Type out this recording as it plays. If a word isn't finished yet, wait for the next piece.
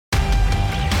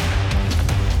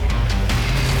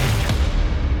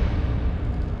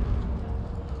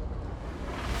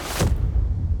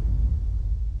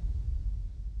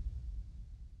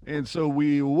And so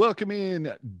we welcome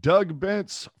in Doug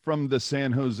Bentz from the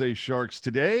San Jose Sharks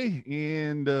today.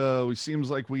 And it seems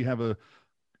like we have a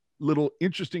little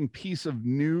interesting piece of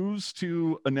news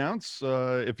to announce.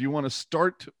 If you want to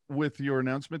start with your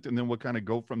announcement and then we'll kind of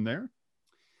go from there.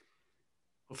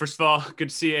 Well, first of all, good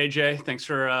to see you, AJ. Thanks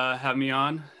for having me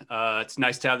on. It's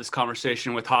nice to have this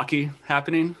conversation with hockey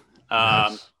happening.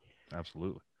 Yes,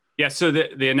 absolutely. Yeah, so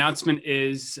the announcement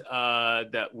is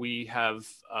that we have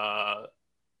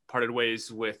parted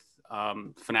ways with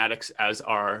Fanatics as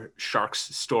our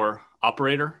Sharks store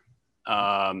operator.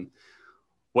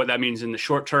 What that means in the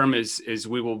short term is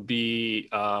we will be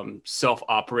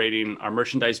self-operating our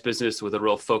merchandise business with a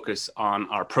real focus on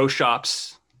our pro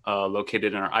shops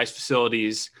located in our ice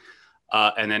facilities,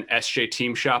 and then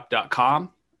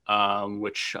sjteamshop.com,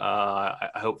 which I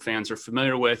hope fans are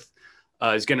familiar with,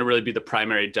 is going to really be the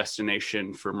primary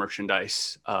destination for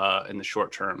merchandise in the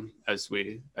short term as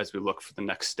we look for the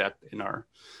next step in our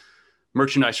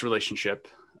merchandise relationship.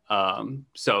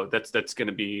 So that's going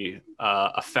to be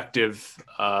effective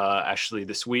actually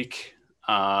this week.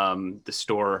 The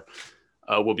store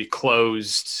will be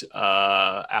closed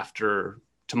after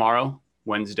tomorrow.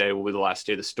 Wednesday will be the last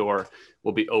day the store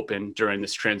will be open during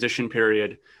this transition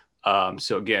period.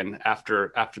 So again,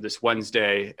 after this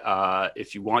Wednesday,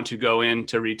 if you want to go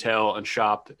into retail and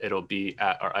shop, it'll be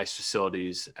at our ice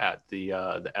facilities at the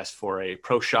S4A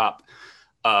Pro Shop.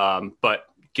 But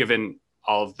given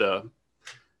all of the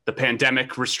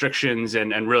pandemic restrictions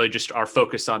and really just our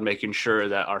focus on making sure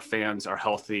that our fans are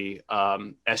healthy,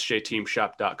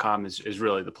 sjteamshop.com is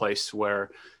really the place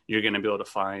where you're going to be able to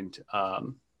find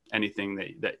anything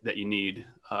that you need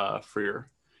for your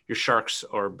Sharks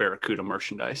or Barracuda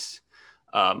merchandise.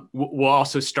 We'll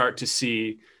also start to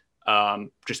see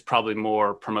just probably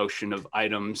more promotion of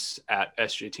items at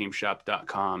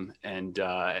sjteamshop.com and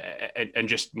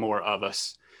just more of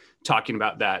us talking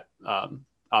about that.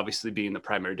 Obviously being the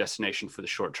primary destination for the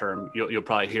short term, you'll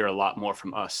probably hear a lot more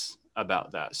from us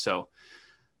about that. So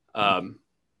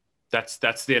that's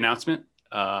the announcement,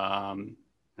 and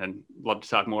love to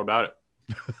talk more about it.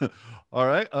 All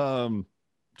right.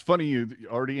 It's funny you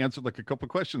already answered like a couple of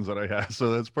questions that I had,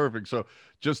 so that's perfect. So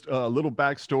just a little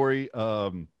backstory.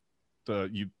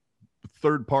 The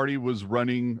third party was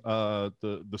running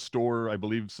the store, I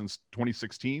believe, since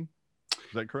 2016. Is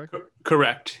that correct?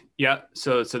 Correct. Yeah.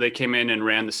 So they came in and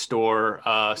ran the store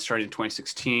starting in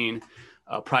 2016.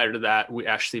 Prior to that, we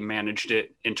actually managed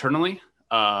it internally,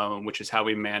 which is how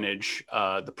we manage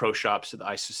the pro shops at the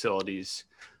ice facilities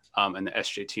and the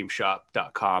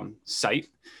sjteamshop.com site.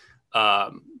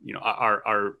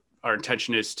 Our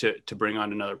intention is to bring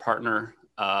on another partner,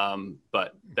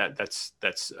 but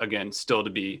that's again still to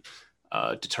be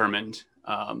determined.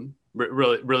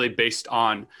 Really based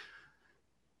on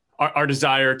our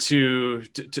desire to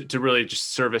really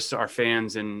just service our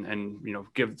fans and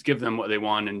give them what they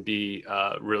want and be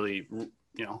really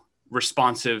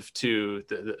responsive to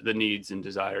the needs and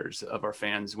desires of our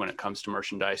fans when it comes to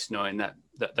merchandise, knowing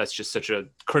that's just such a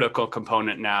critical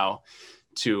component now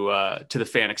to the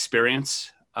fan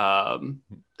experience,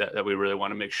 that we really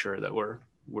want to make sure that we're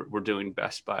doing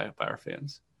best by our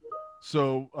fans.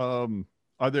 So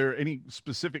are there any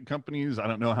specific companies? I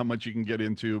don't know how much you can get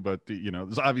into, but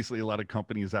there's obviously a lot of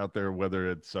companies out there, whether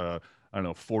it's, I don't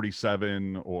know,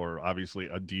 47 or obviously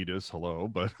Adidas. Hello.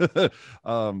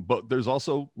 But there's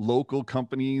also local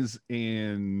companies.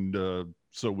 And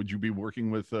so would you be working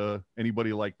with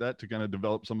anybody like that to kind of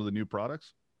develop some of the new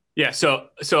products? Yeah. So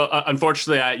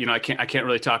unfortunately, I can't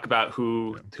really talk about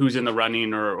who's in the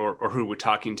running or who we're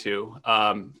talking to.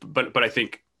 But I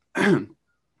think, as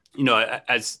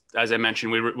I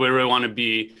mentioned, we really want to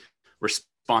be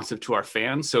responsive to our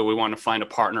fans. So we want to find a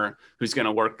partner who's going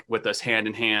to work with us hand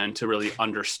in hand to really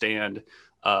understand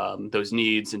those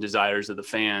needs and desires of the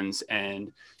fans,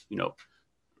 and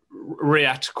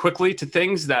react quickly to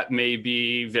things that may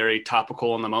be very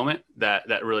topical in the moment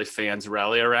that really fans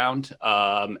rally around,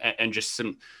 and just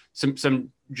some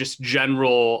just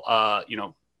general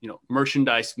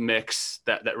merchandise mix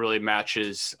that really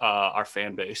matches our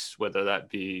fan base, whether that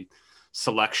be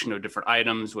selection of different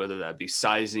items, whether that be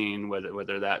sizing,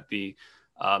 whether that be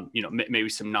maybe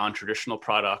some non-traditional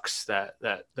products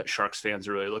that Sharks fans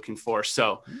are really looking for.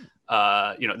 So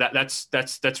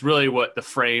that's really what the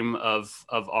frame of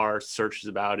our search is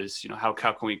about, is how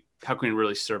can we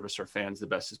really service our fans the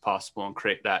best as possible and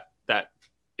create that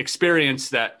experience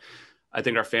that I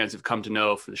think our fans have come to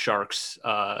know for the Sharks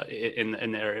in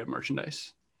the area of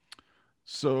merchandise.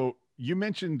 So you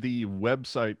mentioned the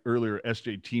website earlier,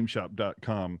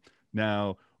 sjteamshop.com.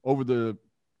 Now, over the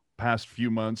past few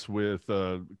months with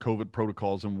COVID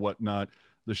protocols and whatnot,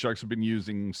 the Sharks have been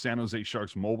using San Jose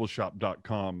Sharks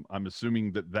mobileshop.com. I'm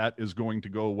assuming that that is going to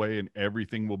go away and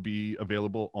everything will be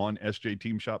available on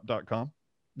sjteamshop.com.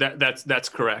 That's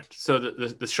correct. So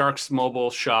the Sharks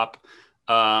mobile shop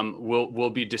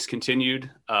will be discontinued.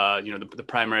 The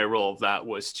primary role of that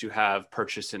was to have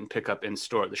purchase and pick up in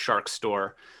store, the Sharks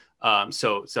store.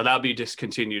 So that'll be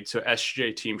discontinued. So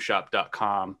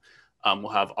sjteamshop.com will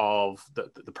have all of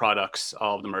the products,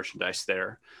 all of the merchandise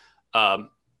there.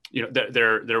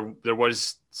 There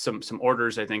was some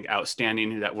orders, I think,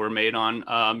 outstanding that were made on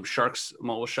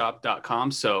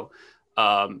sharksmobileshop.com. So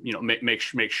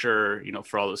make sure,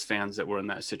 for all those fans that were in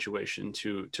that situation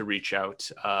to reach out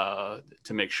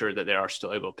to make sure that they are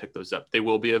still able to pick those up. They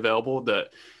will be available.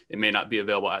 It may not be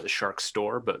available at the Sharks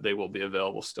store, but they will be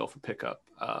available still for pickup.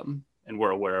 And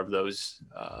we're aware of those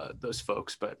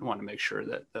folks, but want to make sure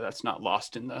that that's not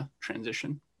lost in the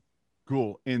transition.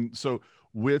 Cool. And so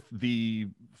with the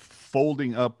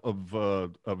folding up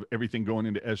of everything going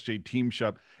into SJ Team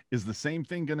Shop, is the same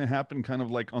thing going to happen kind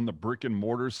of like on the brick and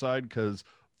mortar side? Because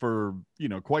for,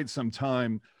 quite some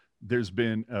time, there's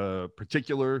been a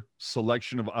particular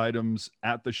selection of items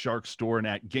at the Shark store and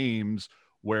at games,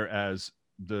 whereas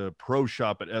the pro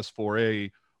shop at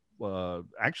S4A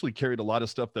actually carried a lot of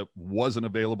stuff that wasn't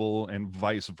available and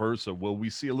vice versa. Will we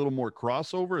see a little more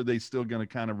crossover? Or are they still going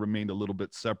to kind of remain a little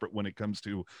bit separate when it comes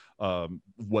to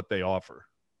what they offer?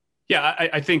 Yeah,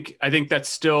 I think that's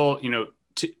still,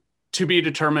 to be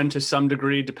determined to some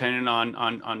degree, depending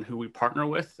on who we partner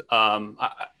with.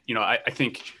 I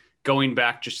think going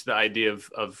back just to the idea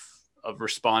of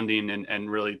responding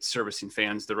and really servicing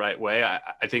fans the right way,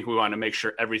 I think we want to make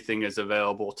sure everything is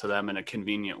available to them in a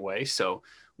convenient way. So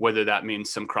whether that means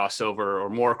some crossover or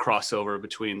more crossover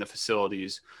between the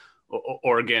facilities,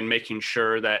 or again, making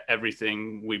sure that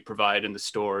everything we provide in the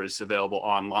store is available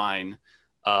online.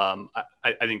 I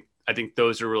think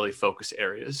those are really focus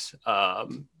areas. I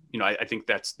think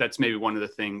that's maybe one of the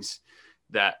things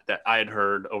that I had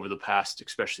heard over the past,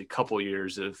 especially couple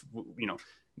years of,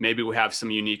 maybe we have some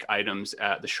unique items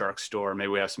at the Sharks store, maybe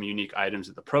we have some unique items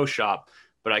at the pro shop,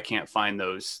 but I can't find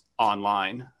those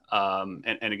online.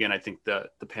 And again, I think the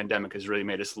pandemic has really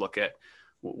made us look at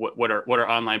what our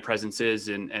online presence is,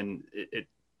 and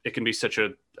it can be such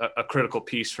a critical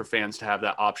piece for fans to have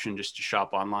that option just to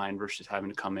shop online versus having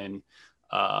to come in,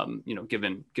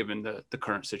 given the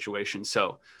current situation.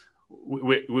 So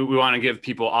we want to give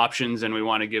people options and we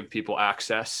want to give people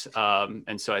access.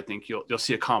 And so I think you'll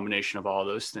see a combination of all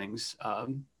those things,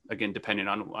 again, depending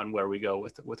on where we go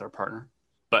with our partner.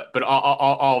 But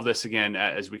all of this, again,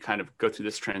 as we kind of go through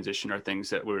this transition, are things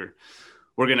that we're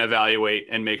going to evaluate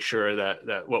and make sure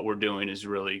that what we're doing is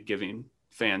really giving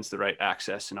fans the right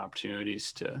access and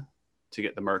opportunities to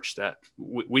get the merch that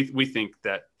we think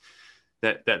that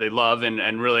they love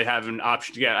and really have an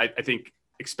option to get. I think,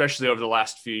 especially over the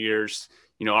last few years,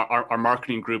 our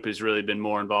marketing group has really been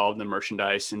more involved in the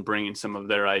merchandise and bringing some of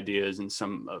their ideas and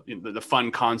some of the fun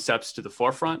concepts to the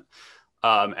forefront.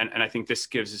 And I think this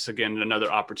gives us, again,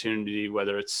 another opportunity,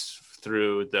 whether it's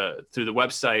through the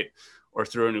website or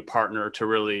through a new partner, to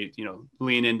really,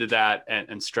 lean into that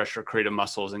and stretch our creative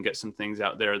muscles and get some things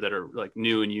out there that are like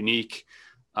new and unique.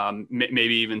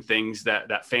 Maybe even things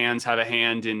that fans have a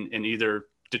hand in either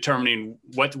determining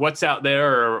what's out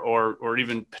there or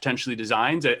even potentially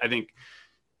designs. I think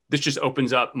this just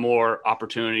opens up more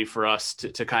opportunity for us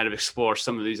to kind of explore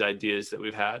some of these ideas that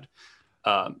we've had.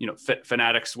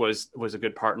 Fanatics was a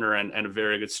good partner and a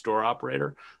very good store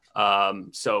operator.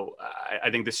 So I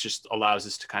think this just allows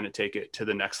us to kind of take it to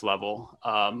the next level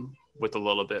with a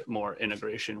little bit more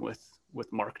integration with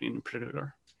marketing in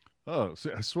particular. Oh,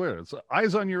 so I swear, it's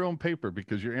eyes on your own paper,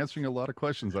 because you're answering a lot of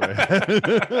questions that I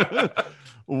had.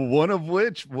 One of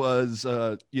which was,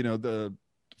 for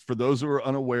those who are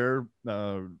unaware,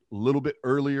 a little bit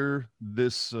earlier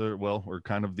this, or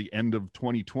kind of the end of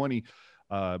 2020,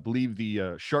 I believe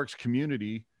the Sharks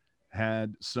community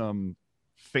had some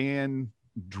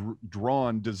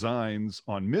fan-drawn designs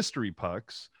on mystery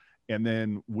pucks. And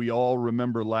then we all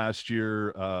remember last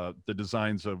year the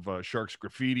designs of Sharks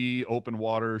Graffiti, Open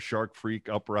Water, Shark Freak,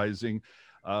 Uprising.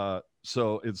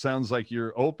 So it sounds like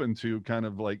you're open to kind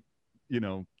of like,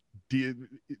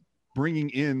 bringing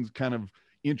in kind of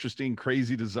interesting,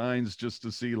 crazy designs just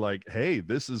to see like, hey,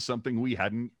 this is something we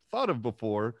hadn't thought of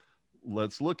before.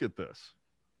 Let's look at this.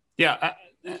 Yeah,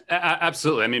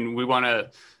 absolutely. I mean, we want to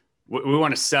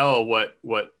sell what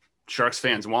Sharks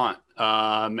fans want.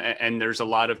 And there's a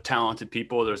lot of talented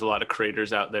people. There's a lot of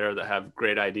creators out there that have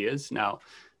great ideas. Now,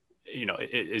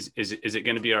 is it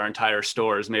going to be our entire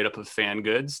store is made up of fan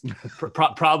goods?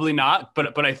 Probably not.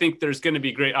 But I think there's going to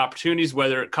be great opportunities,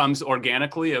 whether it comes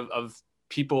organically of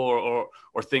people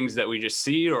or things that we just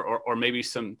see, or maybe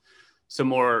some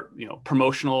more,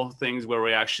 promotional things where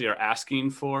we actually are asking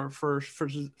for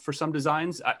some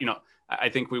designs. I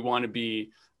think we want to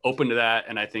be open to that.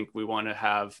 And I think we want to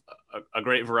have a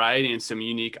great variety and some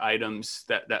unique items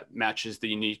that matches the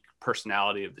unique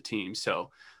personality of the team. So,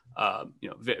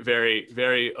 very,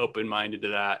 very open-minded to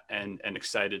that and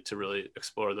excited to really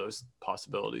explore those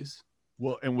possibilities.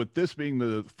 Well, and with this being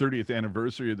the 30th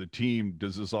anniversary of the team,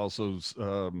 does this also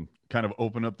kind of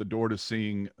open up the door to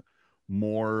seeing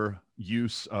more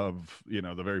use of,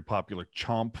 the very popular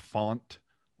Chomp font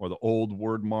or the old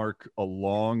word mark,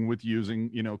 along with using,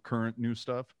 current new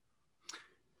stuff?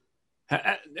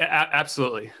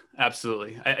 Absolutely.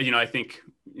 I think,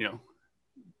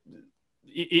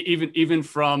 even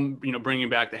from, bringing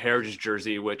back the Heritage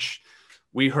jersey, which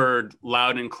we heard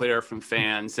loud and clear from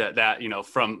fans that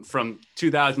from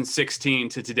 2016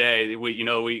 to today,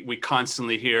 we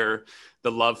constantly hear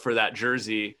the love for that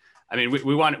jersey. I mean,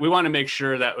 we want to make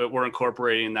sure that we're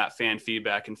incorporating that fan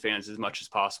feedback and fans as much as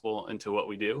possible into what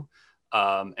we do.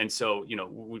 And so,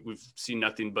 we've seen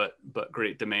nothing but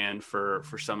great demand for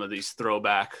some of these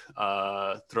throwback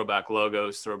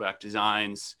logos, throwback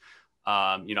designs.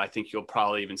 I think you'll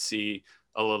probably even see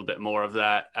a little bit more of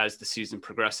that as the season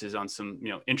progresses on some,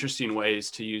 interesting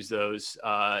ways to use those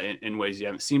in ways you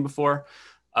haven't seen before.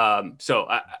 So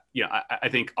I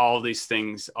think all of these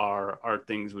things are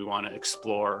things we want to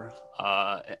explore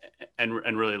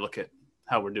and really look at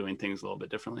how we're doing things a little bit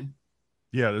differently.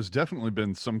 Yeah, there's definitely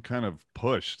been some kind of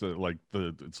push that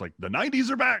it's like the 90s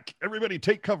are back. Everybody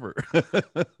take cover.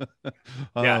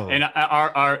 Yeah, and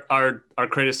our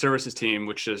creative services team,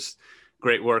 which is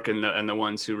great work, and the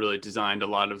ones who really designed a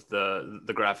lot of the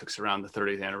graphics around the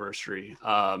 30th anniversary.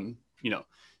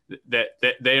 That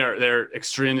they're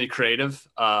extremely creative,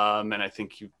 and I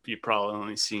think you've probably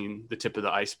only seen the tip of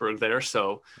the iceberg there.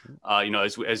 So,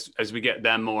 as we get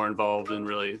them more involved in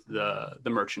really the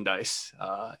merchandise,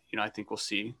 I think we'll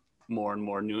see more and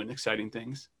more new and exciting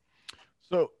things.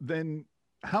 So then,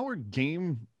 how are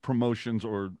game promotions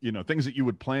or things that you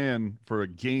would plan for a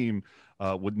game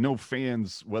with no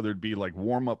fans, whether it be like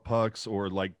warm-up pucks or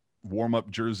like warm-up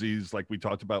jerseys like we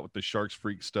talked about with the Sharks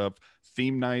Freak stuff,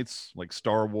 theme nights like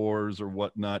Star Wars or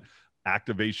whatnot,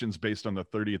 activations based on the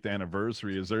 30th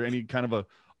anniversary? Is there any kind of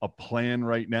a plan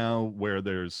right now where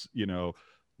there's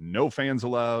no fans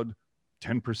allowed,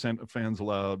 10% of fans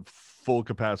allowed, full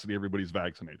capacity, everybody's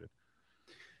vaccinated?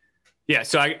 Yeah,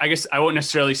 so I guess I won't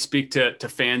necessarily speak to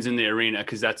fans in the arena,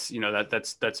 because that's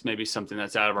that's maybe something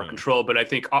that's out of our control. But I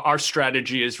think our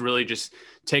strategy is really just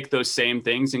take those same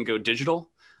things and go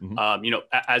digital. Mm-hmm.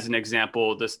 As an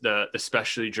example, the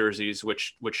specialty jerseys,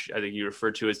 which I think you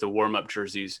referred to as the warm-up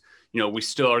jerseys, we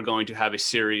still are going to have a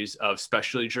series of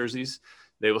specialty jerseys.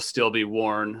 They will still be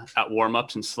worn at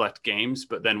warm-ups and select games,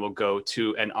 but then we'll go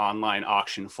to an online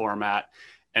auction format,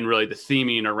 and really the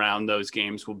theming around those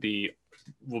games will be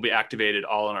activated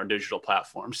all on our digital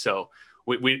platform. So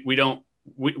we don't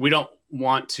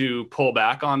want to pull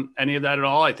back on any of that at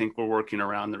all. I think we're working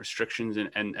around the restrictions,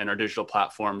 and our digital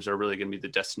platforms are really going to be the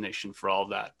destination for all of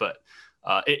that. But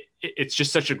it's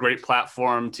just such a great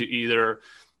platform to either,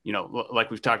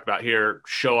 like we've talked about here,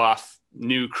 show off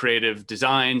new creative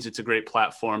designs. It's a great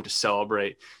platform to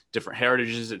celebrate different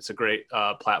heritages. It's a great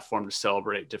platform to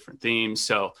celebrate different themes.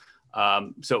 So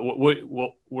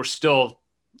we're still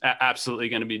absolutely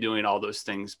going to be doing all those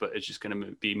things, but it's just going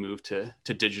to be moved to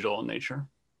digital in nature.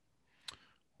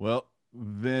 Well,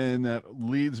 then that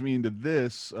leads me into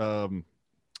this.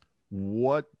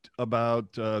 What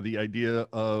about the idea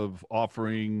of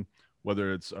offering,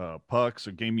 whether it's pucks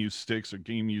or game use sticks or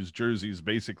game use jerseys,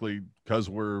 basically because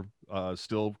we're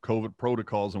still COVID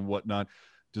protocols and whatnot?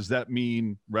 Does that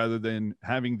mean rather than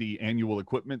having the annual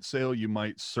equipment sale, you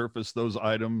might surface those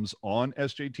items on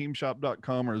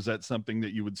sjteamshop.com, or is that something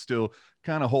that you would still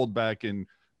kind of hold back and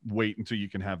wait until you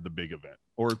can have the big event,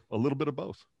 or a little bit of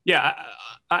both? Yeah,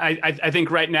 I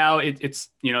think right now it's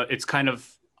kind of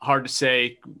hard to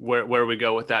say where we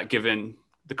go with that, given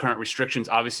the current restrictions.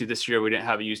 Obviously this year we didn't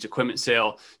have a used equipment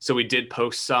sale, so we did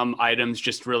post some items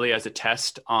just really as a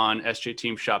test on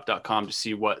sjteamshop.com to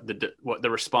see what the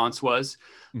response was.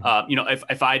 Mm-hmm.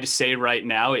 If I had to say right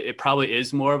now, it probably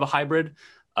is more of a hybrid.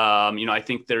 I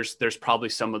think there's probably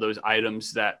some of those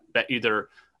items that either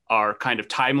are kind of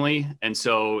timely, and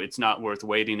so it's not worth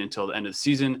waiting until the end of the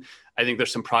season. I think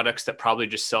there's some products that probably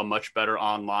just sell much better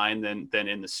online than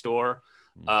in the store.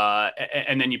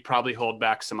 And then you probably hold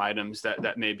back some items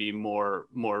that may be more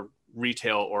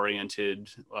retail oriented.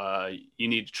 You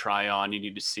need to try on, you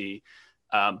need to see.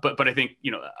 But I think,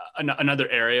 another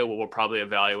area we'll probably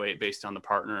evaluate based on the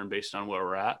partner and based on where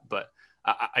we're at. But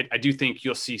I do think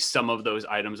you'll see some of those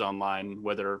items online.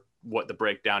 Whether what the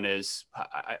breakdown is,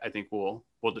 I think we'll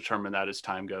determine that as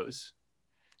time goes.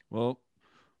 Well,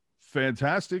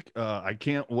 fantastic. I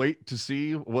can't wait to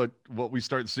see what we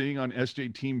start seeing on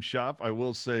SJ Team Shop. I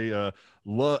will say,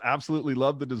 absolutely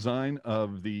love the design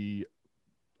of the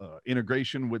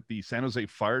integration with the San Jose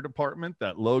Fire Department.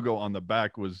 That logo on the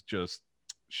back was just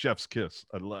chef's kiss.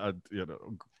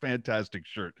 Fantastic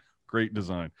shirt, great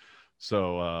design.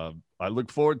 So I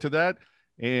look forward to that.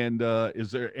 And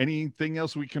is there anything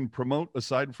else we can promote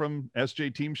aside from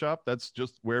SJ Team Shop? That's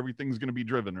just where everything's going to be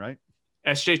driven, right?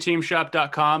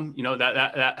 sjteamshop.com,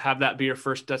 that have that be your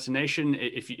first destination.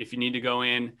 If you need to go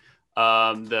in,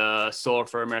 the Solar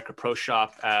for America Pro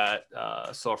Shop at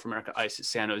Solar for America Ice at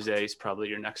San Jose is probably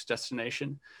your next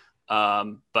destination.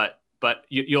 But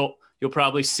you'll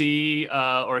probably see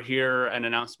or hear an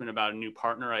announcement about a new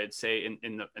partner, I'd say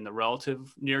in the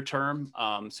relative near term.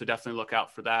 So definitely look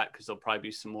out for that, because there'll probably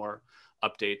be some more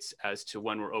updates as to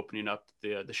when we're opening up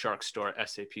the Shark store at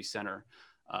SAP Center.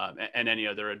 And any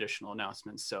other additional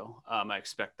announcements. So I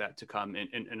expect that to come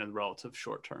in a relative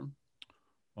short term.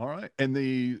 All right. And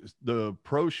the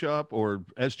Pro Shop or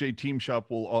SJ Team Shop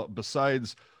will,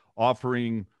 besides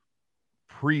offering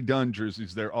pre-done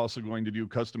jerseys, they're also going to do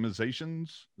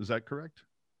customizations. Is that correct?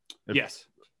 Yes.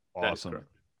 Awesome.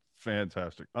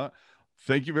 Fantastic.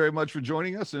 Thank you very much for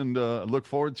joining us, and look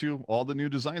forward to all the new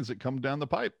designs that come down the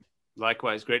pipe.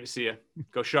 Likewise. Great to see you.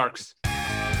 Go Sharks.